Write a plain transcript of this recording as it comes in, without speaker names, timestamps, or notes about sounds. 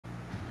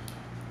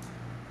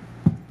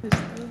Is the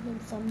little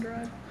thumb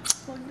drive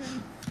plugged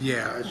in?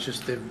 Yeah, it's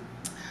just that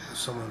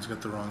someone's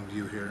got the wrong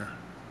view here.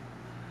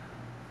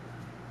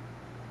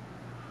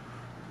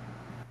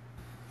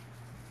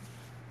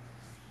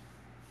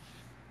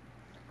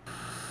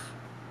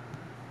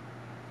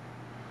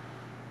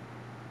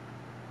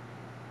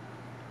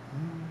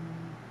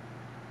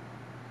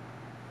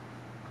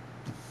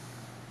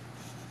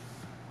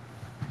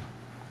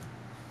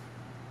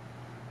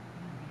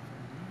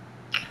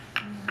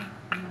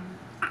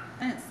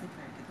 I didn't sleep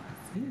very good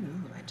last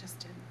night. I just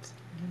didn't.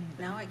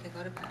 Now I could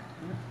go to bed.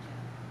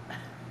 I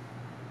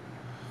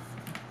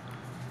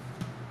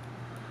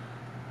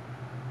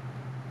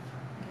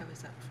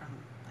was up from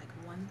like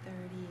 1:30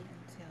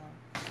 until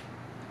I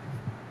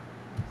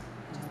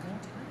just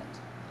couldn't do it.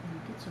 And you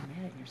get so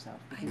mad at yourself.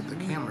 I know. The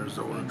cameras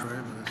don't work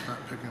right, but it's not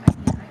picking. I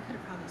mean, I could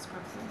have probably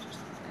scrubbed floors or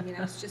something. I mean,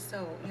 I was just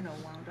so,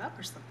 wound up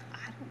or something.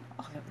 I don't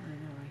know. Yep, I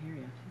know, I hear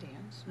you.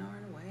 Dan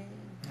snoring away.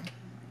 I'm like,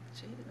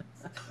 Jesus.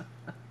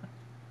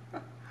 I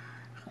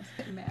was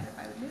getting mad if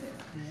I admit it.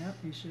 Yep,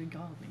 you should have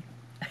called me.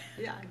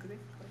 Yeah, exactly.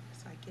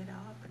 So I get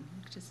up and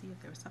look to see if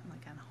there was something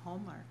like on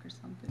Hallmark or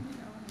something,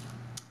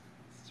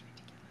 It's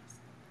ridiculous.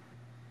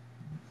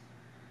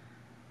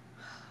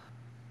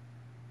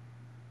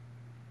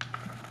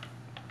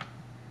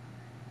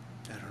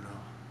 I don't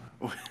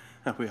know.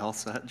 Are we all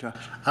set, Josh?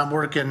 I'm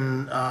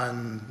working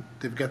on,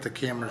 they've got the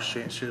cameras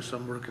changed here, so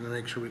I'm working to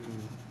make sure we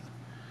can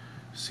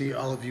see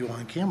all of you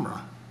on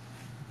camera.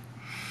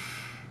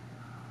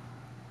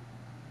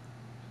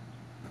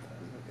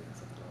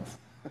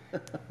 I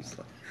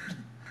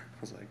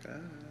was like, ah.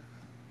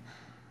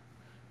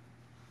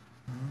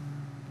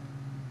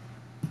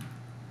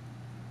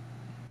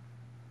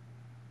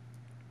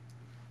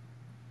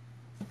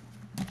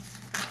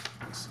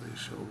 Let's see,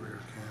 show rear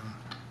cam.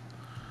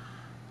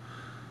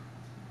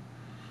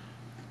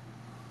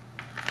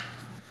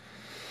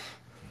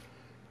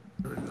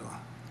 There we go.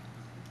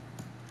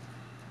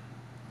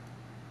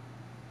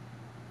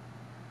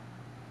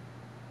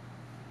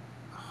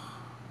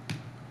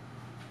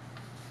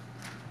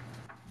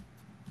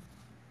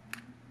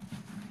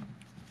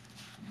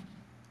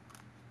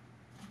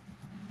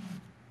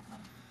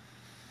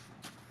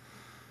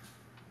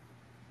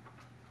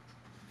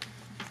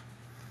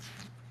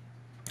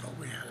 Oh,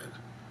 we had it.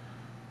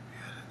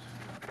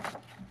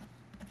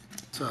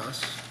 It's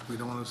us. We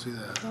don't want to see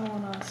that. Don't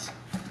want us.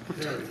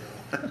 There we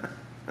go.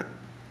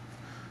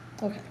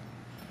 Okay.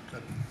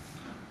 Good.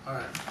 All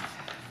right.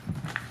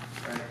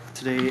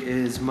 Today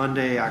is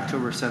Monday,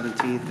 October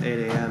 17th,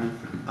 8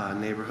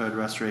 a.m. Neighborhood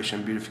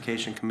Restoration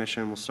Beautification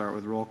Commission. We'll start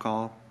with roll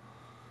call.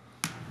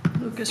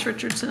 Lucas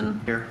Richardson.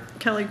 Here.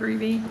 Kelly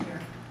Greavy.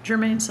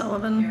 Jermaine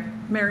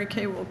Sullivan. Mary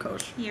Kay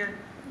Wilcoch. Here.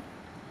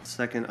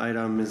 Second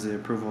item is the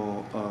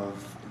approval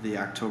of the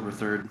October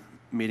 3rd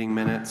meeting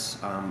minutes.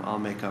 I'll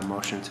make a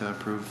motion to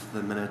approve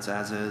the minutes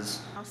as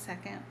is. I'll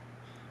second.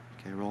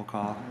 Okay, roll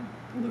call.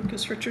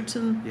 Lucas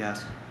Richardson.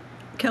 Yes.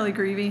 Kelly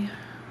Greavy.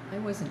 I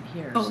wasn't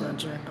here, Oh, so.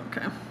 that's right,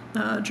 okay.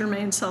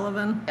 Jermaine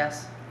Sullivan.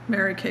 Yes.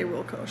 Mary Kay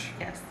Wilcoch.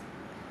 Yes.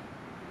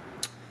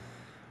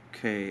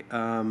 Okay,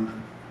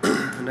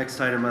 the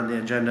next item on the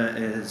agenda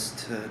is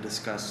to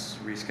discuss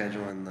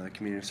rescheduling the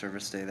community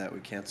service day that we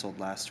canceled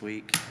last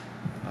week.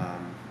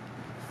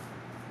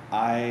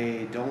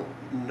 I don't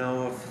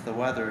know if the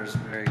weather is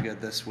very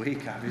good this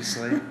week,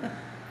 obviously.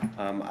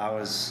 I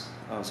was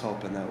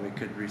hoping that we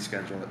could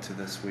reschedule it to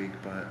this week,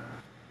 but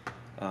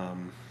I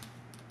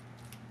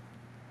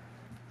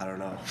don't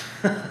know.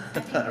 I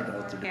don't know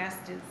what to do.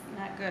 Forecast is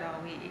not good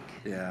all week,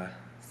 Yeah.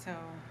 so.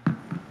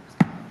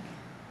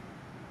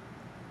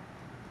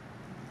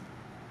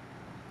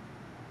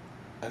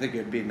 I think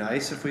it'd be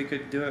nice if we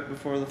could do it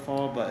before the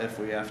fall, but if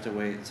we have to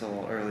wait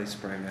till early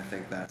spring, I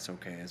think that's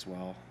okay as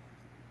well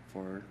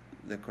for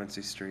the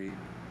Quincy Street.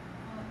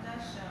 Well, it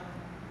does show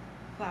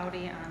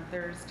cloudy on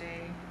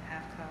Thursday,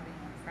 half cloudy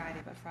on Friday,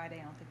 but Friday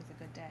I don't think is a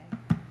good day.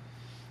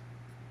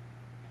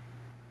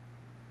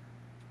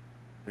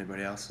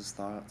 Anybody else's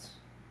thoughts?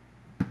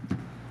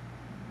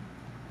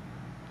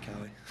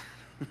 Kelly?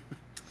 Want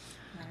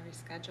to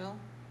reschedule?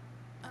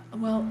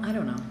 Well, I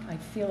don't know. I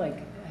feel like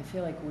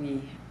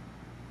we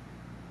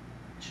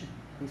should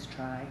at least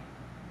try.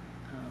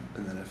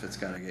 And then if it's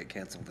gotta get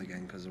canceled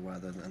again because of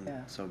weather, then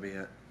Yeah. so be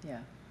it. Yeah.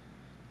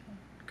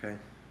 Okay.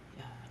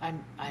 Yeah,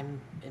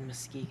 I'm in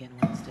Muskegon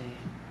Wednesday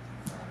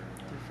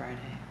through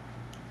Friday.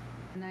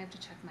 And I have to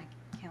check my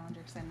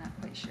calendar because I'm not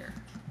quite sure.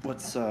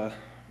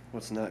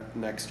 What's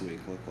next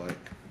week look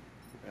like,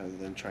 rather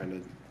than trying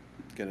to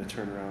get a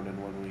turnaround in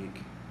 1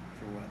 week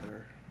for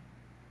weather?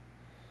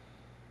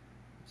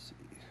 Let's see.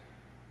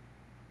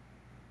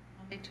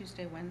 Monday,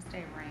 Tuesday,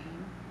 Wednesday,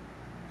 rain.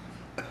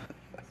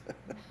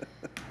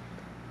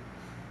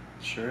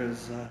 Sure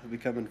is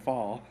becoming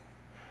fall.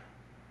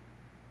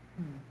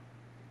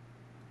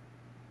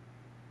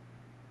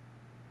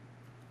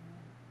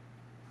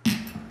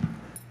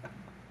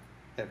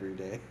 Every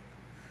day.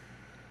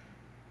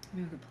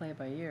 Maybe we could play it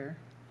by ear.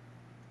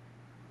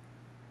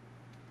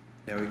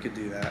 Yeah, we could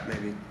do that.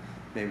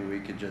 Maybe we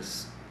could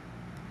just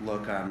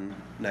look on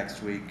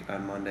next week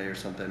on Monday or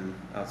something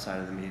outside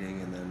of the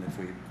meeting, and then if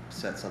we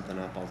set something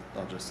up,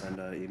 I'll just send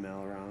an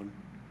email around,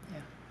 Yeah.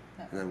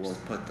 and then we'll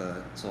put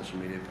the social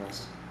media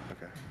post.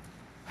 Okay.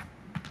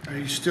 Are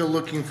you still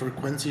looking for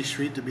Quincy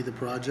Street to be the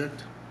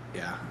project?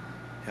 Yeah.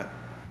 Yep.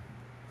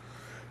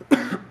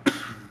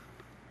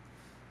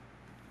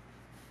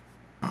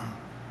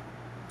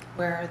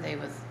 Where are they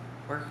with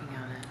working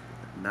on it?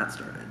 Not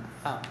started.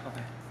 Oh,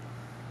 okay.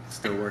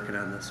 Still working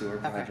on the sewer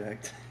Okay.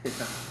 project. Yeah.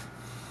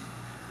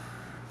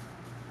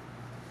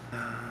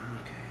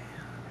 Okay.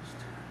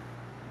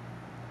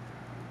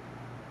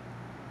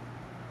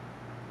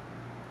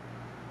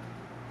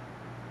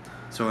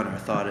 So, and our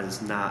thought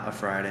is not a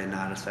Friday,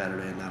 not a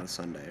Saturday, not a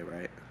Sunday,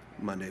 right?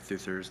 Monday through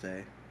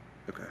Thursday.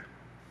 Okay.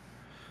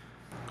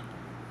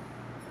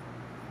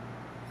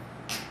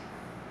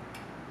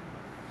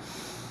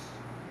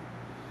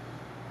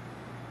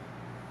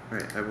 All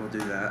right, I will do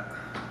that.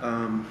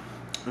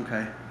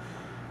 Okay.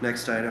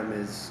 Next item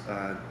is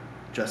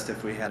just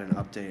if we had an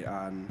update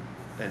on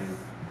any of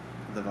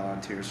the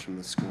volunteers from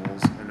the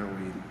schools. I know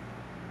we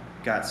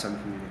got some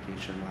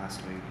communication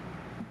last week.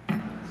 Is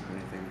there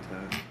anything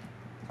to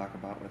talk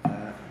about with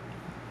that?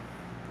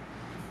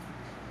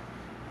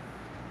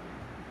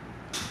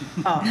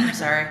 Oh, I'm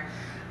sorry.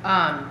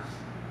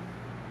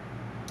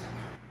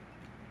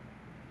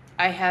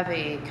 I have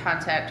a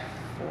contact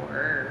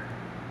for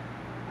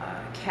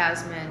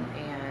Casman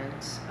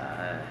and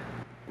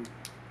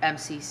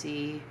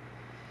MCC.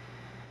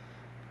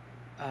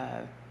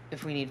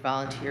 If we need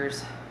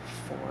volunteers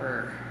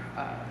for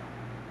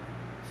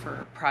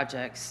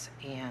projects,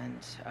 and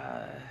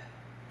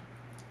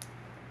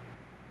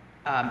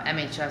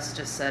MHS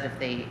just said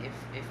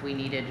if we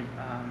needed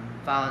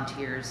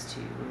volunteers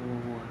to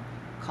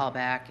call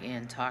back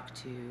and talk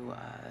to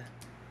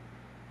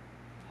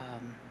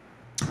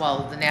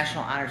well, the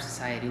National Honor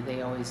Society,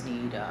 they always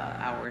need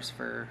hours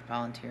for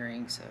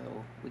volunteering, so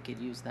we could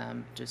use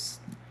them.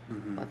 Just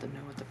let them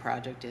know what the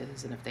project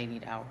is, and if they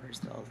need hours,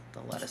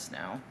 they'll let us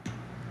know.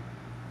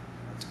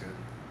 That's good.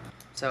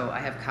 So I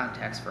have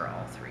contacts for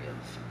all three of.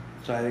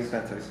 So I think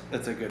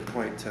that's a good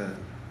point to,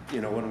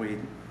 when we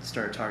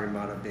start talking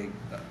about a big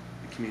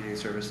community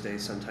service day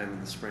sometime in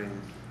the spring,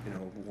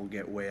 we'll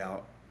get way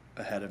out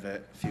ahead of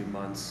it, a few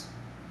months,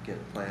 get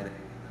planning,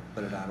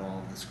 put it on all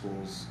of the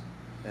schools'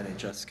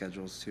 NHS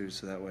schedules too,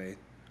 so that way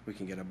we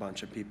can get a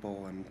bunch of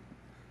people and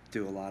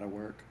do a lot of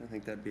work. I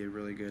think that'd be a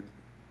really good,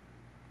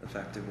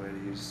 effective way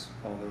to use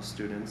all those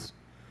students.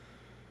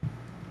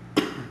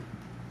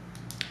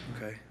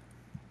 Okay.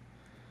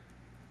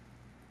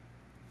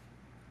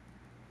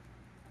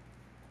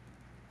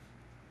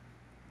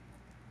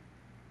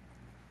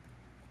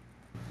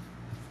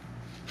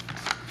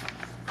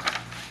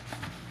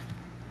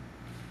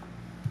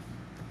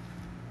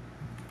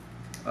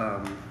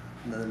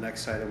 And then the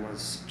next item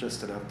was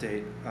just an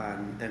update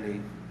on any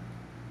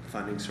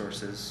funding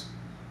sources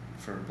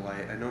for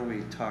Blight. I know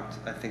we talked,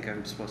 I think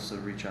I'm supposed to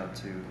reach out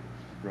to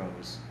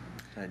Rose.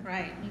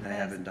 Right, you I guys-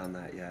 haven't done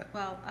that yet.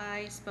 Well,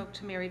 I spoke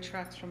to Mary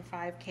Trucks from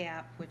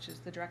 5CAP, which is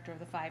the director of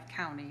the 5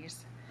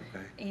 counties.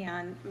 Okay.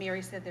 And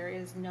Mary said there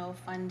is no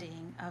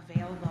funding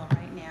available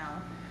right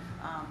now,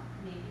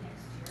 maybe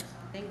next year or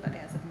something, but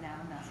as of now,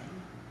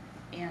 nothing.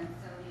 And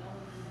so the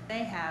only thing that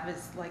they have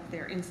is like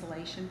their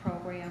insulation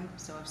program.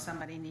 So if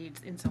somebody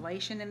needs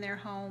insulation in their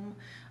home,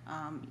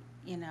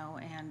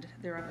 and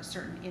they're of a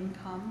certain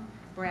income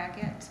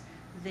bracket,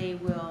 they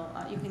will,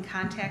 you can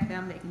contact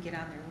them, they can get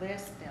on their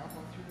list, they'll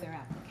go through their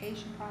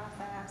application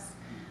process.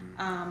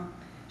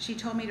 She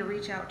told me to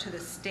reach out to the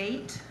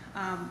state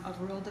of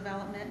rural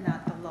development,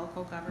 not the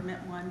local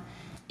government one.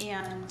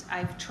 And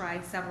I've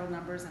tried several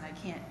numbers and I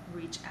can't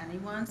reach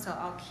anyone, so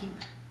I'll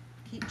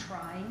keep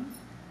trying.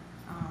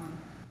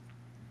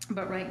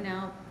 But right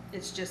now,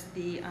 it's just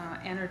the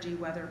energy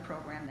weather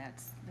program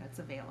that's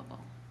available.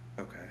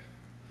 Okay.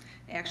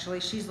 Actually,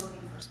 she's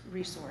looking for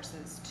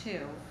resources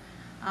too.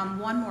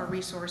 One more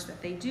resource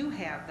that they do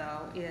have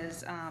though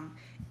is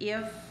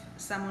if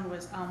someone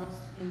was almost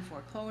in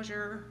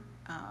foreclosure,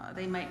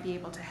 they might be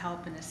able to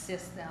help and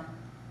assist them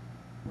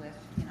with,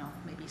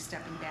 maybe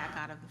stepping back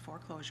out of the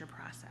foreclosure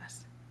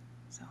process.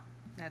 So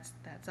that's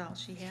all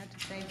she had to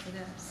say for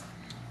this.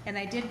 And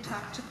I did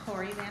talk to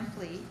Corey Van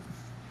Fleet,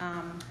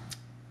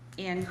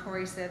 and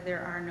Corey said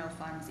there are no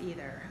funds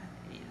either.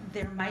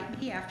 There might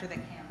be after the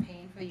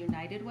campaign for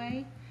United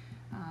Way,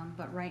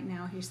 but right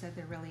now he said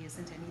there really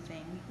isn't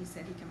anything. He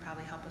said he can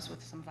probably help us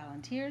with some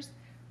volunteers,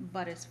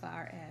 but as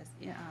far as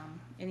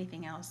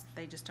anything else,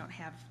 they just don't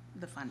have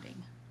the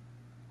funding.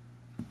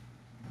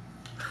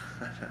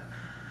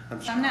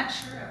 I'm not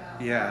sure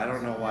about. Yeah, I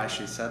don't know why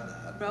she said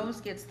that.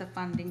 Rose gets the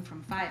funding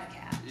from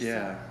 5CAP.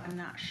 Yeah. So I'm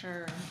not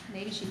sure.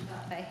 Maybe she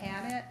thought they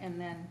had it and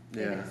then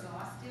they Yeah.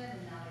 exhausted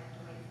and now they have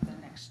to wait for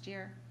the next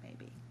year,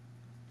 maybe.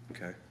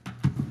 Okay.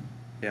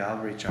 Yeah,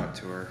 I'll reach out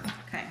to her,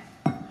 Okay.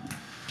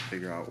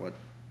 figure out what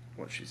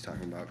she's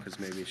talking about, because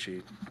maybe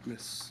she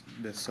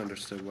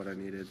misunderstood what I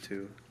needed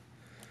to.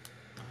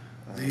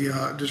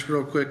 Just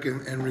real quick,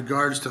 in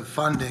regards to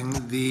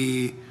funding,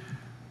 the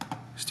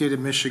State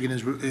of Michigan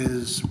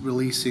is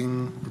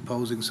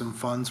proposing some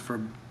funds for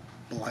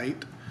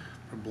blight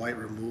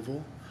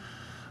removal.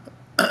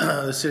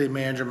 The city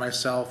manager,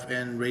 myself,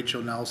 and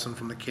Rachel Nelson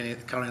from the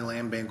County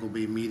Land Bank will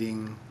be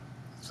meeting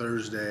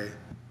Thursday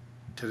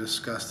to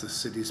discuss the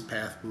city's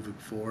path moving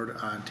forward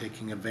on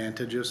taking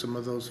advantage of some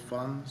of those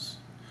funds.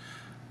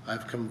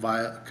 I've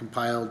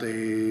compiled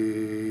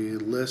a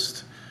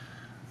list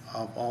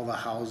of all the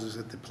houses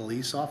that the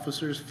police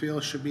officers feel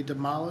should be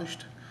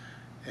demolished.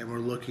 And we're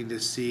looking to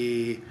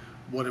see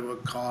what it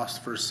would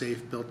cost for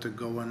Safe Built to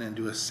go in and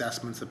do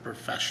assessments, a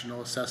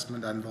professional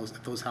assessment on those,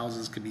 if those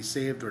houses could be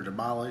saved or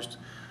demolished.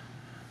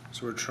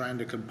 So we're trying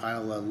to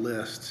compile a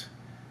list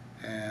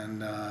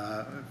and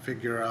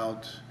figure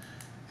out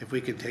if we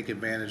could take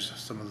advantage of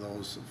some of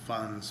those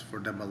funds for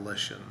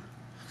demolition.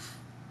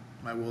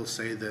 I will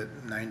say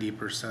that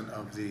 90%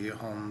 of the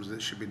homes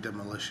that should be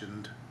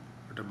demolished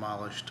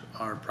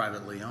are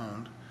privately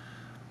owned.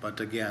 But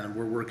again,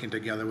 we're working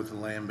together with the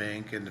land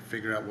bank and to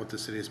figure out what the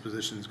city's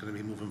position is going to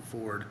be moving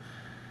forward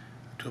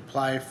to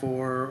apply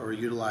for or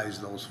utilize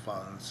those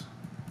funds.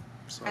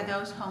 So Are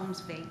those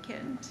homes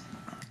vacant,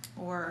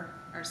 or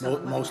are some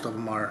of them? most of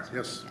them are,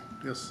 yes,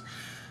 yes.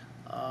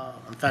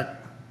 In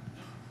fact,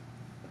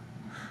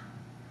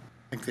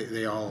 I think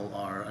they all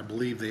are. I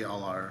believe they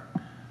all are.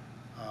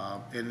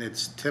 And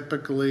it's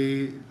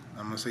typically,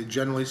 I'm going to say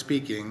generally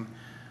speaking,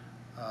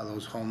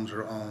 those homes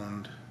are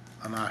owned,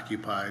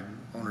 unoccupied,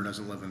 owner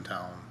doesn't live in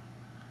town.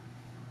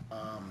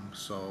 And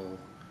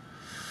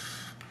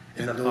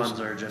and the those- funds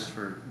are just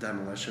for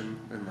demolition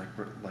and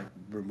like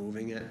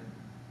removing it?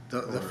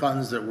 The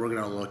funds that we're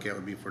gonna look at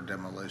would be for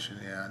demolition,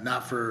 yeah,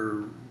 not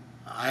for,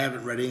 I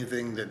haven't read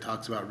anything that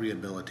talks about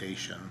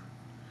rehabilitation.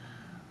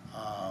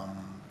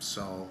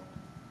 So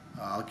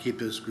I'll keep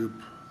this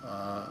group,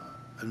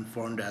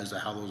 informed as to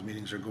how those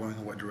meetings are going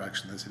and what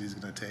direction the city's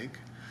gonna take.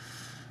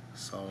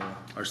 So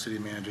our city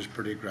manager's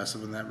pretty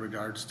aggressive in that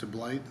regards to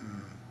blight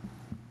and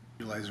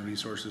utilizing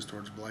resources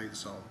towards blight,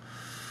 so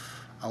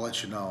I'll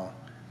let you know.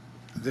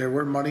 There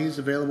were monies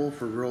available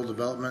for rural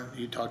development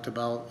you talked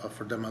about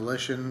for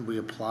demolition. We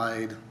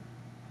applied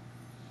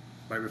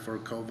right before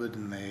COVID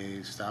and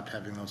they stopped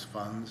having those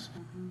funds.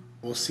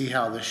 We'll see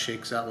how this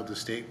shakes out with the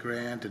state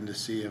grant and to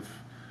see if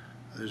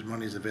there's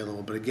monies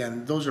available. But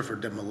again, those are for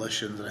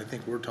demolitions, and I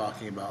think we're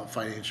talking about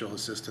financial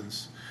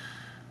assistance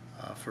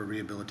for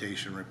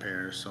rehabilitation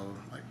repairs. So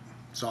like,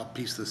 it's all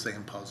piece of the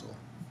same puzzle.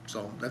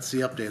 So that's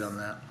the update on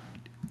that.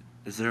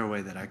 Is there a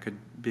way that I could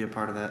be a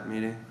part of that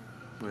meeting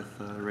with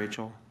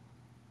Rachel?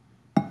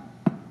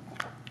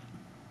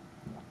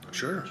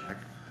 Sure. Check.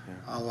 Yeah.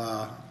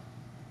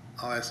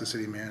 I'll ask the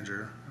city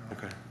manager.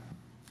 Okay.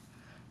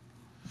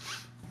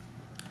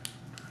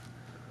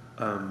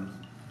 I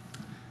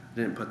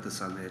didn't put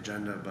this on the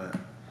agenda, but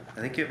I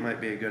think it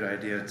might be a good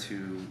idea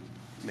to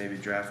maybe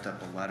draft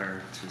up a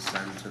letter to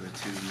send to the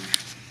two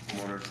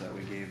homeowners that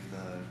we gave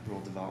the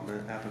rural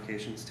development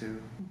applications to.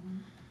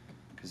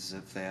 Because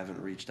if they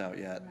haven't reached out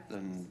yet,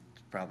 then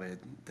probably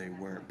they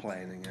weren't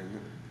planning it.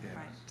 Yeah.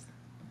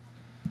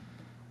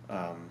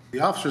 Right. The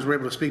officers were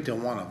able to speak to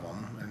one of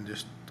them and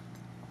just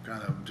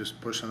kind of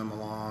just pushing them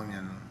along,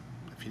 and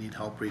if you need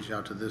help, reach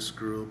out to this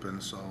group.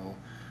 And so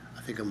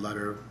I think a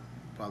letter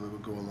probably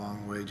would go a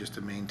long way just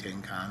to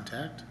maintain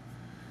contact.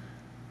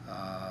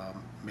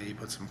 Maybe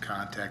put some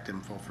contact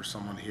info for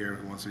someone here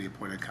who wants to be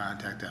appointed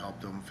contact to help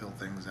them fill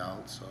things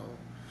out, so.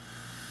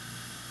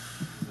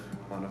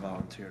 Want to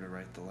volunteer to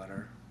write the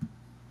letter?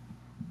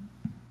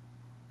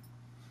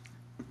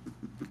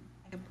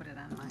 I can put it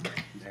on mine.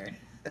 There.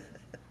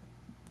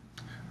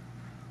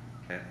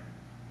 Okay.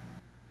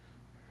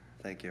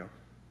 Thank you.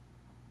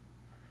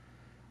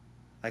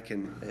 I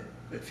can,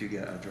 if you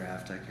get a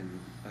draft, I can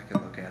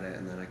look at it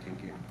and then I can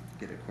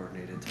get it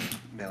coordinated to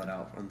mail it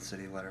out on the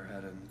city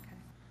letterhead and,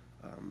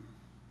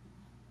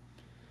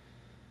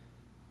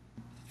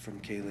 from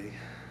Kaylee.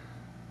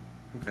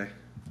 Okay.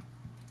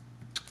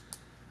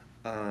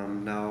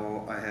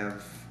 Now I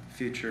have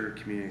future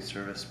community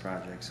service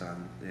projects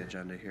on the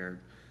agenda here.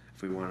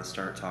 If we want to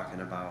start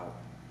talking about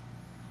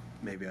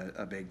maybe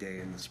a big day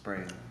in the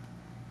spring.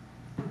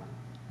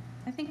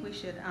 I think we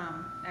should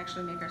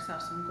actually make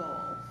ourselves some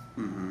goals.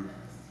 Mm-hmm.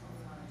 This is what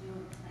we want to do,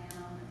 and plan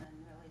them, and then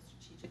really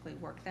strategically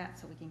work that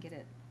so we can get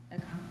it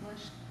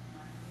accomplished.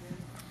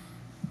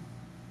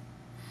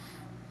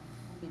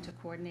 We need to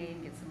coordinate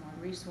and get some more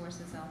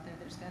resources out there.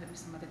 There's got to be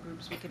some other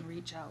groups we can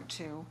reach out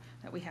to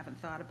that we haven't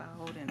thought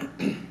about, and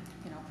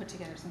put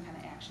together some kind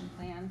of action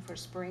plan for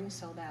spring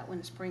so that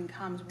when spring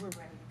comes, we're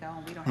ready to go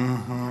and we don't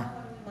have to,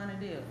 what do we want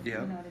to do?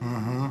 Yeah. You know what I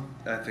mean?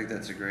 I think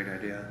that's a great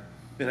idea.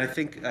 And I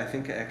think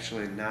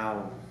actually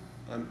now,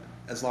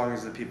 as long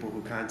as the people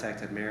who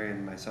contacted Mary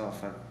and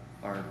myself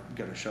are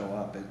gonna show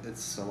up,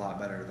 it's a lot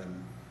better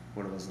than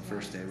when it was the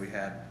first day. We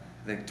had,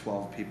 I think,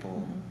 12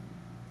 people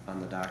on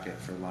the docket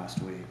for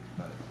last week,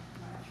 but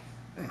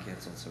they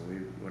canceled, so we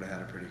would have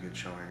had a pretty good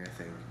showing, I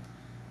think.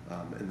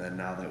 And then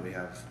now that we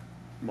have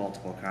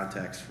multiple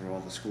contacts for all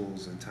the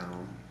schools in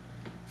town,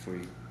 if we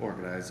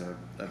organize a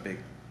big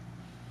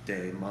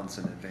day months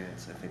in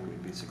advance, I think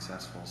we'd be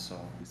successful, so.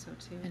 So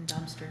too. And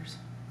dumpsters.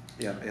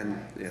 Yeah, and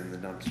the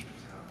dumpsters.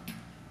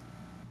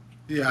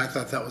 Yeah, I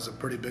thought that was a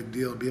pretty big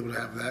deal, to be able to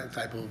have that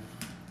type of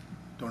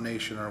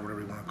donation or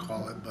whatever you want to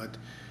call it, but,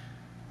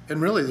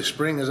 and really, the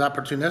spring is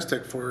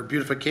opportunistic for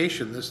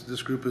beautification.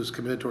 This group is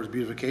committed towards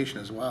beautification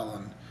as well,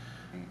 and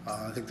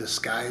I think the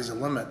sky's the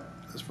limit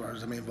as far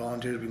as how many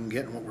volunteers we can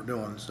get and what we're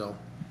doing, so.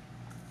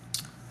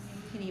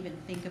 We can even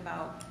think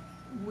about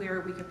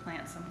where we could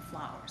plant some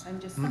flowers. I'm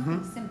just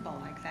something simple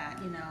like that,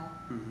 you know?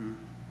 Mm-hmm.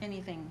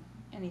 Anything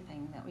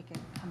that we could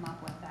come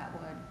up with that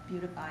would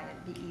beautify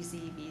it, be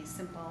easy, be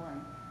simple,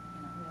 and,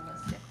 you know,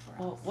 realistic for us.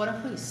 Well, what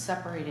if we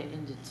separate it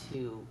into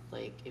two?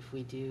 Like, if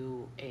we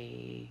do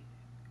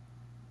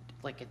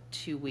like a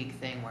 2-week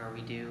thing where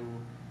we do,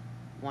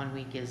 1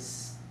 week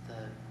is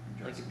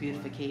like a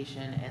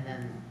beautification, and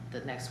then the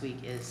next week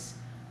is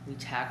we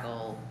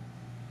tackle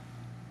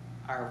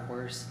our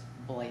worst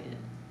blighted.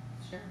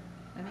 Sure,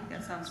 I think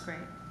that sounds great.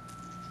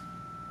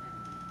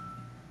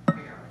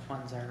 Figure out which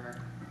ones are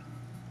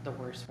the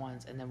worst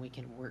ones, and then we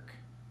can work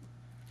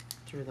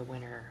through the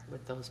winter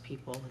with those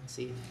people and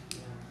see if, you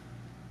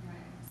know.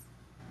 Right.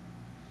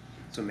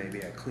 So maybe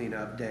a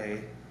cleanup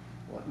day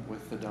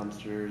with the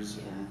dumpsters,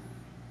 and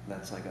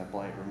that's like a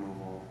blight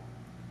removal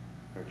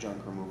or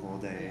junk removal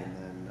day, and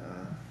then,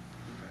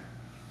 okay.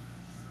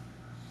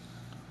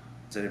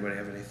 Does anybody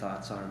have any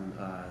thoughts on,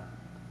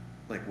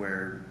 like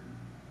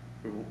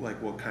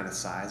what kind of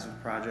size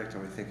of project? Are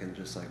we thinking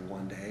just like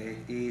 1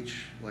 day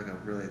each, like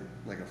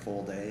a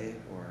full day,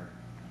 or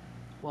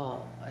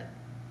Well,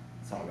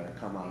 it's all gonna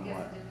come on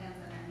what? Depends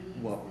on our needs,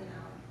 What?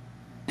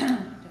 you know.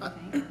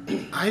 Don't you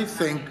think? I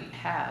think, we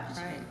have.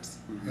 Right.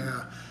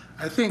 yeah,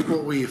 I think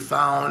what we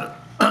found,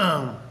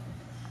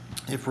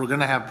 if we're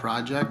gonna have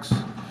projects,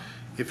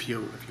 if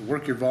you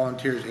work your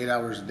volunteers 8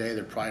 hours a day,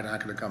 they're probably not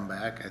gonna come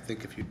back. I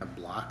think if you have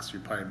blocks,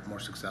 you're probably more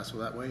successful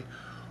that way.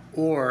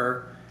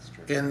 Or,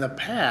 in the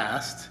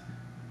past,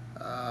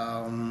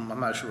 I'm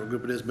not sure what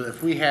group it is, but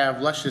if we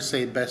have, let's just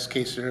say best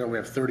case scenario, we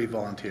have 30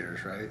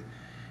 volunteers, right?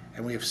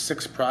 And we have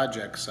 6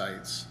 project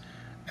sites,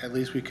 at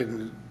least we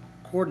can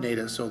coordinate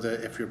it so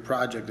that if your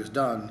project is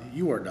done,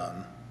 you are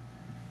done.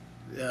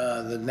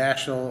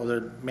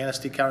 The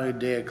Manistee County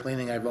Day of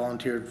Cleaning I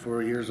volunteered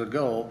for years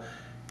ago,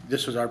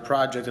 this was our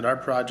project, and our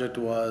project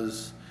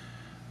was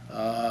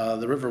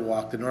the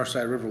Riverwalk, the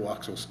Northside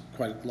Riverwalk, so it was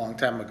quite a long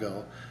time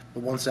ago.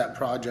 But once that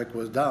project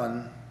was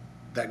done,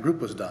 that group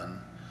was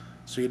done.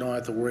 So you don't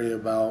have to worry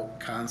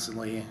about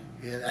constantly,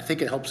 I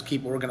think it helps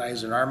keep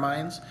organized in our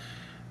minds.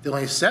 The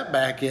only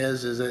setback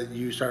is that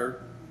you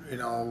start, you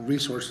know,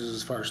 resources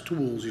as far as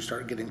tools, you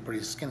start getting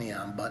pretty skinny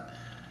on, but,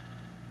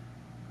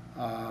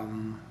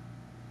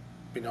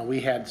 you know, we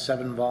had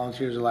 7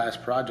 volunteers the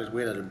last project,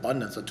 we had an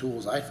abundance of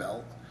tools, I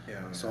felt. Yeah.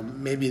 So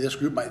maybe this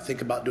group might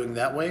think about doing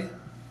that way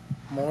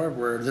more,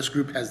 where this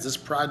group has this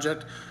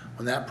project,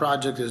 when that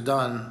project is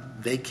done,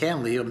 they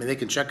can leave, I mean, they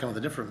can check in with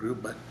a different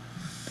group, but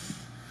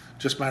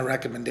just my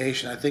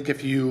recommendation, I think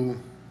if you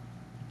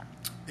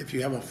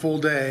have a full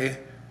day,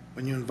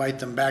 when you invite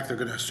them back, they're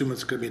gonna assume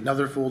it's gonna be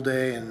another full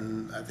day,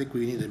 and I think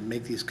we need to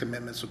make these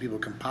commitments so people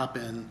can pop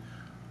in,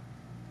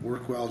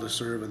 work well to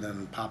serve, and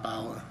then pop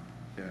out.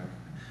 Yeah.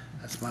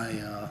 That's my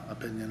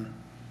opinion.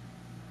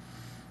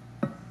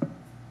 Okay.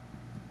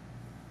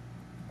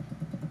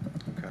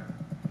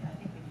 Yeah, I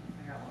think we need to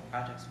figure out what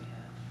projects we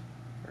have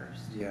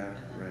first. Yeah, and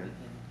then we right. can-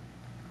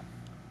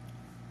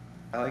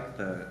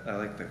 I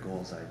like the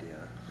goals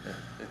idea.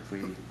 If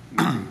we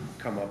maybe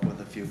come up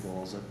with a few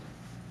goals that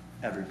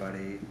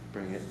everybody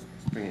bring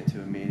it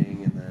to a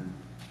meeting, and then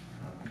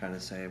kind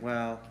of say,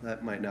 well,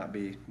 that might not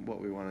be what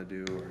we want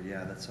to do, or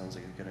yeah, that sounds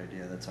like a good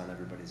idea. That's on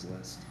everybody's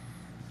list.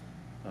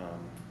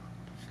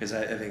 Because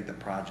I think the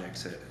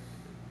projects,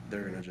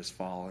 they're gonna just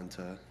fall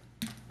into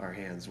our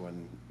hands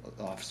when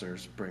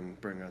officers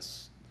bring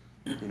us,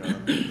 you know,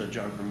 the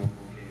junk removal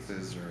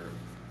cases or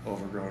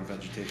overgrown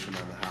vegetation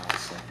on the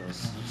house, like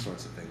those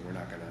sorts of things. We're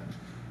not gonna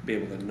be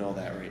able to know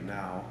that right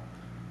now.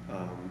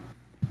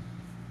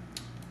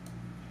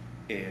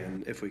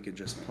 And if we could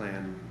just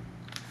plan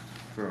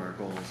for our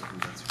goals, I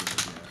think that's a good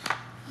idea.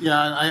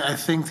 Yeah, I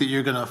think that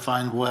you're gonna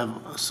find we'll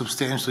have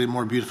substantially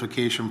more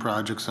beautification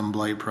projects and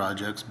blight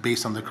projects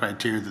based on the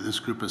criteria that this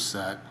group has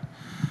set.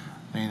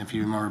 I mean, if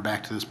you remember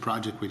back to this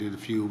project we did a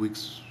few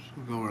weeks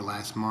ago or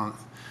last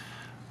month,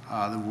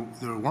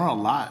 there weren't a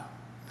lot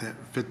that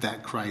fit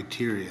that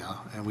criteria,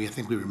 and I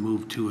think we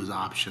removed 2 as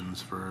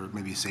options for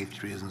maybe safety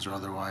reasons or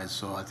otherwise,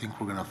 so I think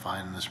we're gonna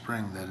find in the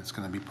spring that it's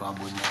gonna be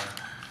probably more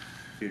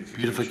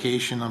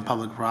beautification on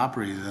public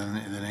property than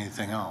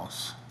anything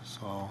else,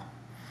 so.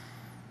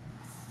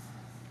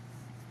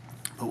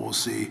 But we'll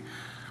see.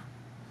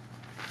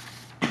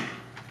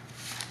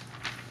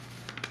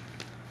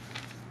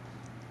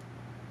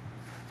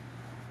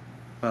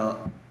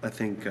 Well, I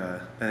think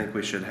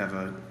we should have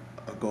a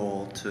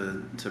goal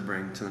to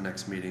bring to the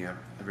next meeting,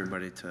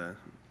 everybody to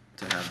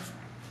have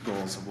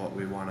goals of what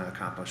we want to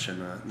accomplish in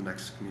the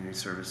next community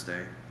service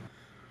day.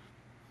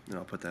 And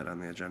I'll put that on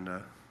the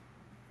agenda.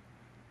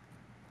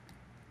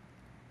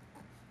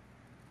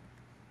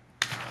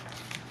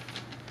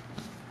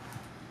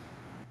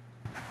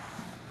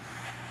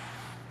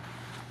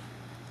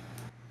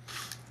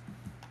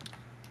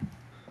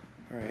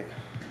 All right.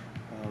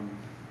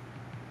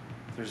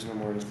 If there's no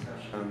more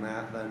discussion on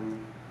that,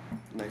 then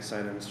next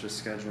item is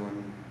just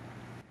scheduling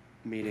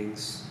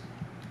meetings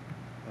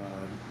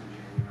in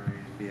January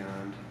and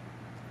beyond.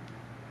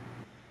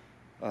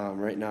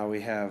 Right now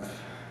we have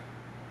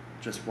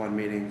just one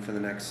meeting for the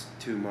next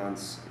 2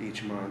 months,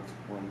 each month,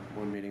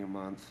 one meeting a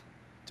month.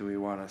 Do we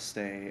want to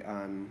stay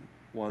on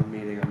one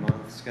meeting a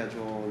month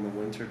schedule in the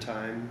winter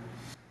time,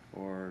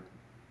 or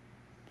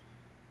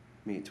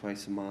meet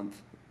twice a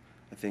month?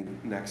 I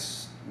think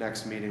next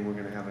meeting, we're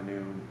gonna have a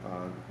new,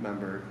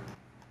 member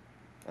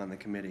on the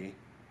committee.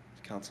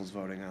 Council's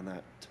voting on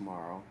that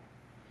tomorrow.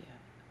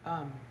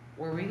 Yeah.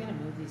 Were we gonna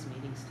move these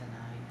meetings to 9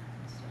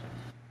 instead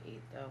of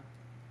 8 though?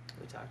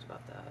 We talked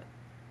about that.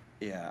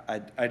 Yeah,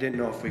 I didn't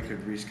know if we could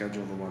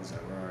reschedule the ones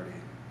that were already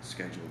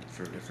scheduled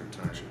for a different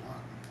time.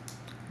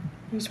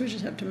 I guess we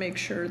just have to make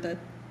sure that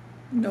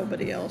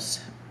nobody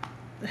else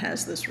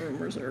has this room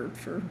reserved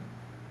for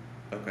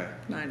Okay,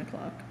 9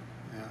 o'clock.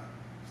 Yeah.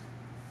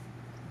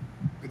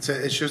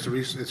 It's just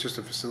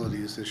a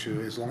facilities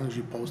issue. As long as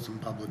you post them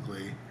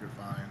publicly, you're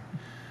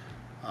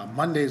fine.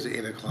 Mondays at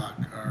 8 o'clock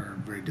are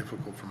very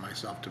difficult for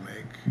myself to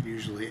make.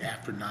 Usually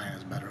after 9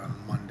 is better on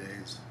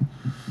Mondays.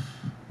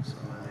 So,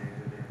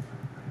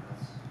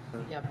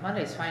 Yeah,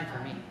 Monday's fine for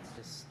me, it's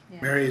just. Yeah.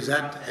 Mary, is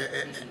that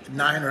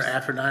 9 or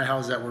after 9? How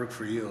does that work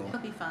for you? It'll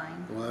be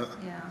fine. What?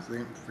 Yeah.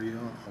 Same for you?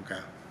 Okay.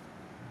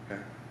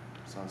 okay,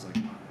 sounds like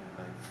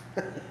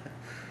Monday.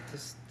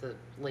 Just the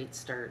late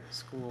start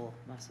school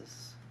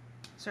messes.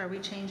 So are we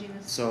changing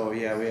this? So,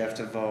 yeah, we have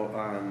to vote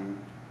on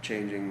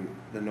changing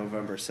the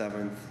November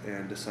 7th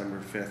and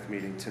December 5th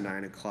meeting to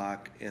 9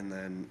 o'clock, and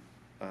then,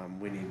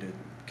 we need to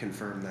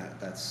confirm that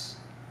that's,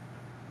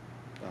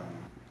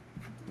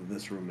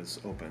 this room is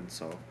open,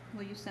 so,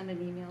 Will you send an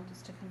email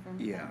just to confirm?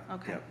 that? yeah,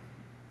 Okay. yep,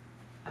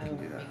 I can will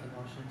do make that.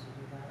 a motion to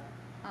do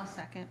that. I'll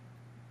second.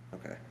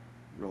 okay.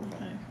 Roll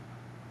call.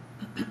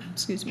 Okay.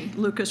 Excuse me,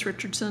 Lucas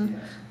Richardson,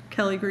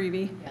 Kelly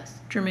Greavy, Yes.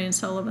 Jermaine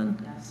Sullivan,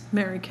 Yes.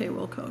 Mary Kay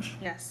Wilcox.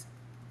 Yes.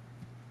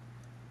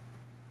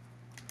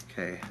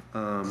 Okay,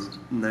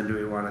 and then do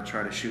we wanna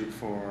try to shoot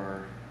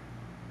for,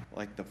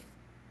 like, the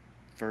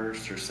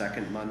first or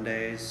second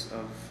Mondays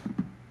of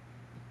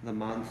the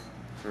month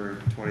for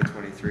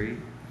 2023?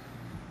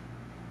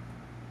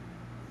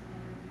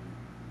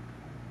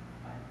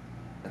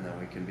 And then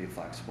we can be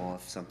flexible.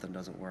 If something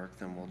doesn't work,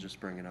 then we'll just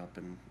bring it up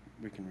and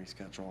we can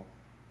reschedule.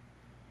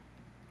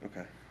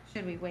 Okay.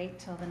 Should we wait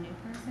till the new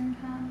person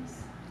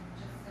comes?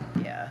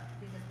 Yeah.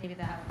 Because maybe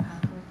they'll have a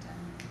conflict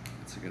and.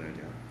 That's a good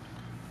idea.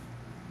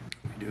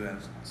 We do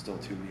have still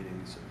 2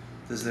 meetings.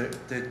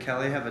 Did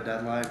Kelly have a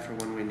deadline for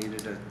when we needed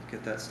to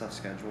get that stuff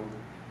scheduled?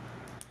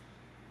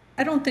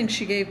 I don't think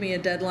she gave me a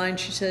deadline.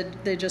 She said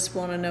they just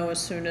want to know as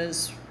soon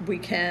as we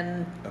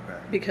can Okay.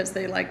 because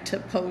they like to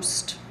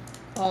post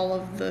all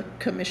of the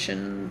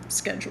commission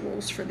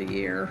schedules for the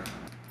year,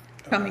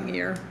 coming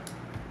year.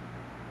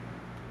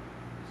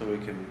 So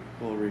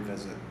we'll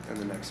revisit in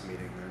the next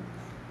meeting then.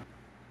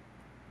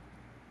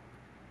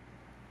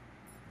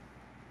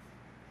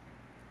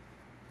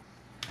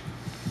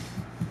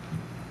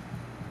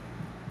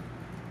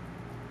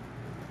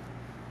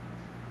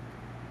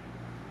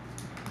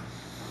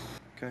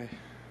 Okay.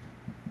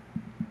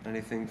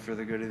 Anything for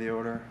the good of the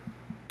order?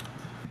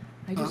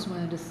 I just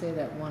wanted to say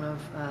that one of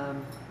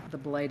the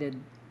blighted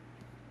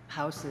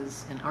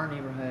houses in our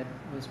neighborhood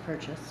was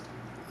purchased,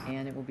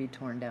 and it will be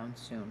torn down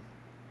soon,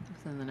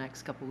 within the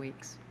next couple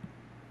weeks.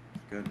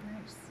 Good.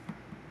 Nice.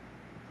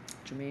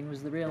 Jermaine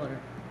was the realtor.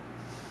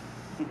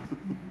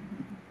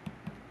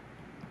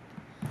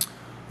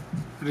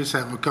 I just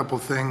have a couple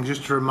things,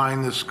 just to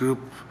remind this group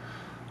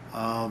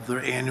of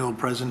their annual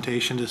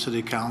presentation to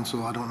City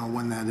Council. I don't know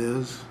when that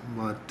is,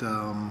 but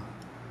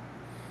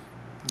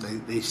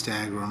they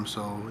stagger them,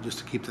 so just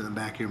to keep that in the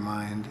back of your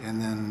mind.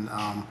 And then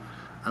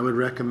I would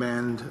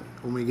recommend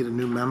when we get a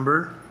new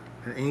member,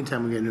 and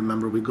anytime we get a new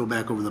member, we go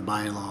back over the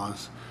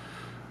bylaws.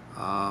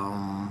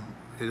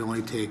 It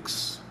only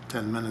takes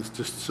 10 minutes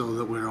just so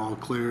that we're all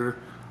clear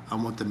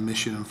on what the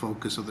mission and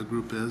focus of the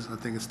group is. I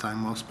think it's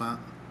time well spent.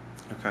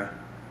 Okay.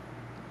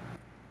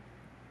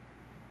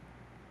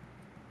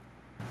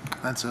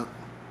 That's it.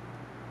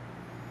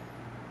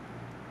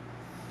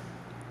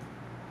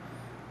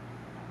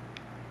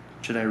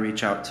 Should I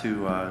reach out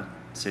to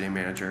city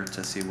manager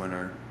to see when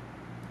our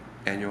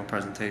annual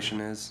presentation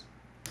is?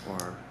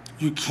 Or,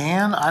 You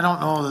can. I don't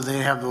know that they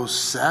have those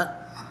set.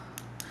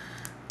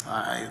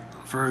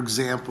 For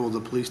example, the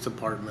police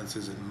department's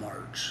is in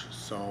March.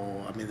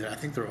 So, I mean, I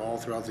think they're all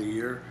throughout the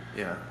year.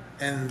 yeah,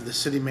 And the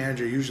city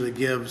manager usually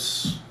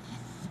gives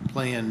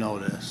plenty of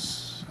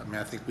notice. I mean,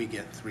 I think we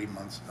get 3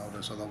 months'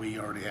 notice, although we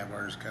already have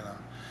ours kind of.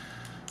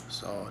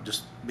 So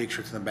just make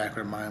sure it's in the back of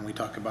our mind. We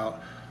talk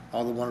about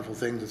all the wonderful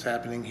things that's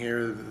happening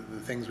here, the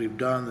things we've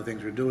done, the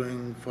things we're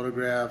doing,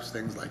 photographs,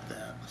 things like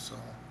that, so.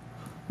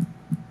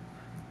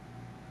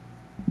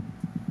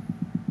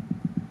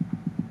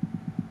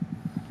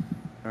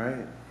 all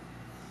right.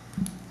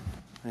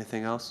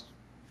 Anything else?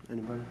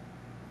 Anybody?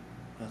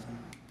 Nothing?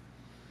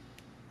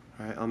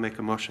 All right, I'll make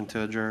a motion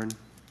to adjourn.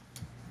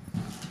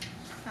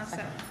 I'll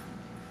set.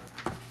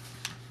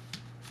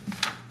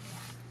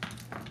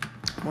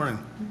 Morning.